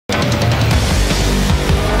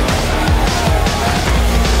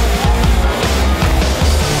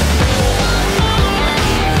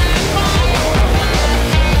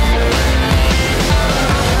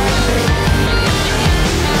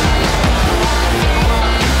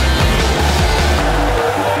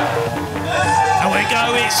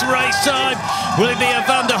this race time. Will it be a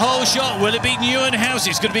Van der Hol shot? Will it be Nieuwenhuis?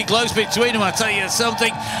 It's going to be close between them, I tell you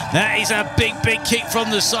something. That is a big kick from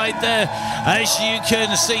the side there. As you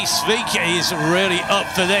can see, Sveek is really up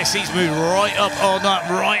for this. He's moved right up on that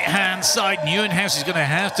right-hand side. Nieuwenhuis is going to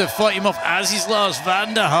have to fight him off, as is Lars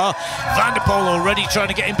van der Haar. Van der Poel already trying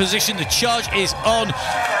to get in position. The charge is on.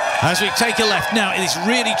 As we take a left now, it is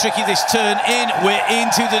really tricky, this turn in. We're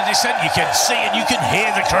into the descent. You can see and you can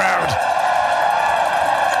hear the crowd.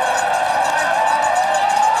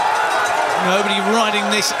 Nobody riding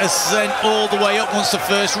this ascent all the way up once the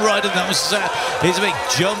first rider, that was Isabek,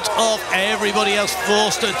 jumped off. Everybody else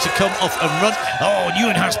forced her to come off and run. Oh,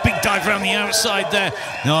 Nieuwenhuis, big dive around the outside there.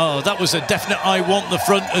 No, that was a definite I want the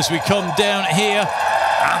front as we come down here.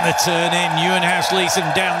 And the turn in, Nieuwenhuis leads them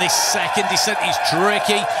down. This second descent is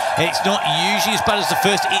tricky. It's not usually as bad as the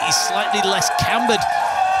first. It is slightly less cambered.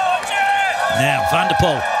 Now, Van der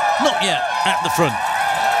Poel, not yet at the front.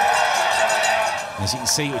 As you can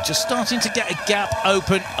see, we're just starting to get a gap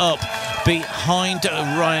open up behind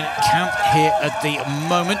Ryan Kamp here at the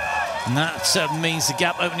moment. And that means the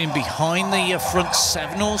gap opening behind the front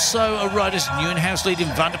 7 or so riders. Nieuwenhuis leading.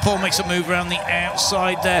 Van der Poel makes a move around the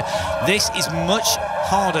outside there. This is much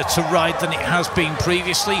harder to ride than it has been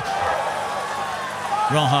previously.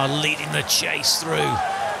 Raha leading the chase through.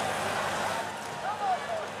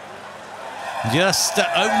 Just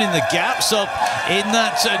opening the gaps up in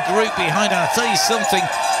that group behind. I'll tell you something,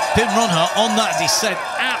 Pim Ronhaar on that descent,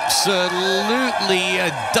 absolutely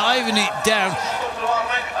diving it down.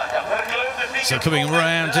 So coming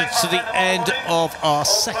round to the end of our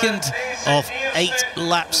second of 8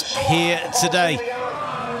 laps here today.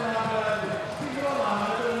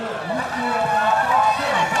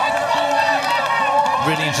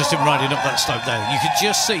 Really interesting riding up that slope there. You could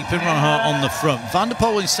just see Pim Ronhaar on the front. Van der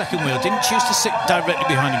Poel in second wheel, didn't choose to sit directly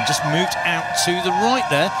behind him, just moved out to the right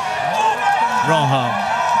there. Ronhaar,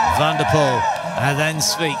 Van der Poel, and then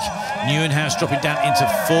Sveek. Nieuwenhuis dropping down into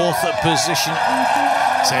 4th position.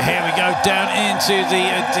 So here we go, down into the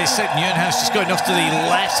descent. Nieuwenhuis just going off to the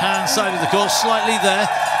left-hand side of the course, slightly there.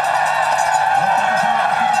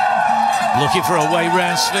 Looking for a way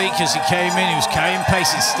round Sveek as he came in. He was carrying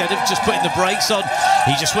pace instead of just putting the brakes on.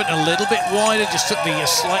 He just went a little bit wider, just took the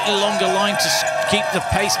slightly longer line to keep the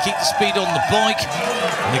pace, keep the speed on the bike.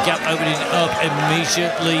 And the gap opening up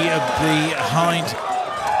immediately behind.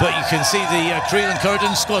 But you can see the Creel and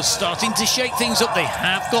Corridon squad starting to shake things up. They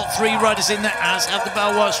have got 3 riders in there, as have the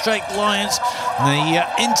Baloise Straight Lions. The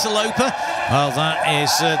interloper, well, that is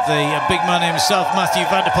the big man himself, Mathieu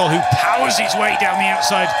van der Poel, who powers his way down the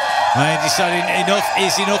outside. And deciding enough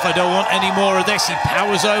is enough, I don't want any more of this. He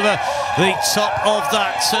powers over the top of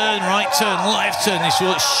that turn, right turn, left turn. This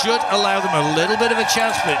should allow them a little bit of a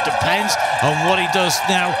chance, but it depends on what he does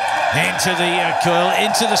now. Into the coil,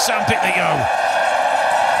 into the sandpit they go.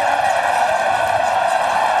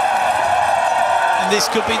 This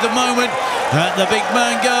could be the moment that the big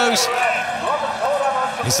man goes.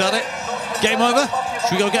 Is that it? Game over?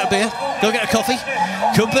 Should we go get a beer? Go get a coffee?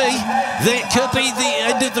 Could be. It could be the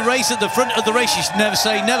end of the race, at the front of the race. You should never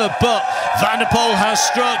say never, but Van der Poel has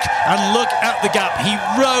struck, and look at the gap. He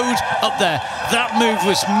rode up there. That move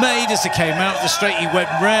was made as he came out of the straight. He went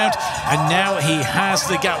round, and now he has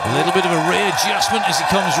the gap. A little bit of a readjustment as he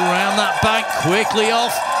comes around that bank, quickly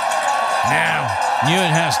off. Now,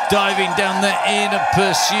 Nieuwenhuis diving down there in a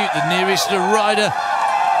pursuit, the nearest rider.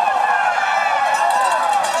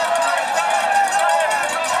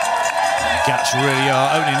 The gaps really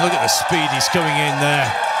are opening. Look at the speed he's coming in there.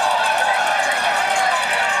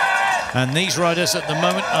 And these riders at the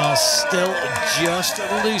moment are still just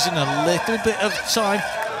losing a little bit of time.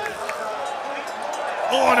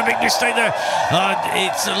 Oh, and a big mistake there.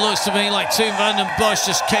 It looks to me like Toon van den Bosch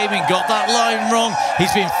just came in, got that line wrong.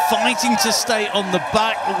 He's been fighting to stay on the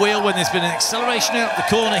back wheel when there's been an acceleration out the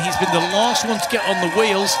corner. He's been the last one to get on the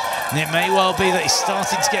wheels, and it may well be that he's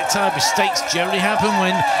starting to get tired. Mistakes generally happen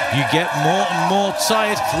when you get more and more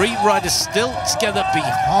tired. 3 riders still together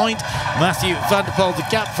behind Mathieu van der Poel. The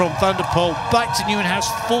gap from Van der Poel back to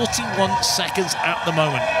Nieuwenhuis, 41 seconds at the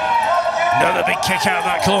moment. Another big kick out of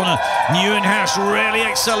that corner. Nieuwenhuis really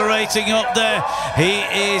accelerating up there. He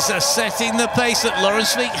is setting the pace that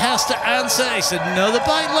Laurens Sveek has to answer. It's another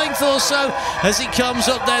bike length or so as he comes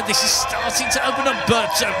up there. This is starting to open up, but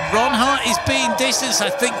Ronhaar is being distanced. I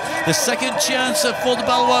think the second chance for the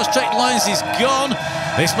Baloise Straight Lines is gone.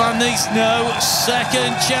 This man needs no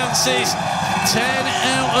second chances. 10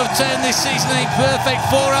 out of 10 this season, a perfect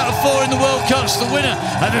 4 out of 4 in the World Cups. The winner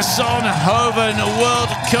of the Zonhoven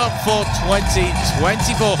World Cup for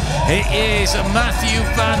 2024. It is Matthew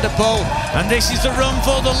van der Poel, and this is the run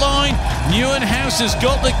for the line. Nieuwenhuizen's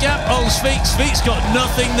got the gap on Sveit. Sveit's got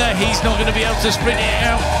nothing there. He's not going to be able to sprint it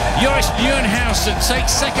out. Joris Nieuwenhuizen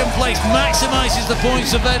takes second place, maximises the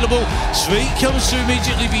points available. Sveit comes through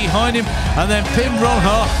immediately behind him, and then Pim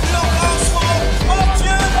Ronhaar.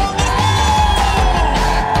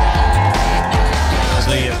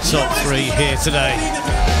 The top three here today.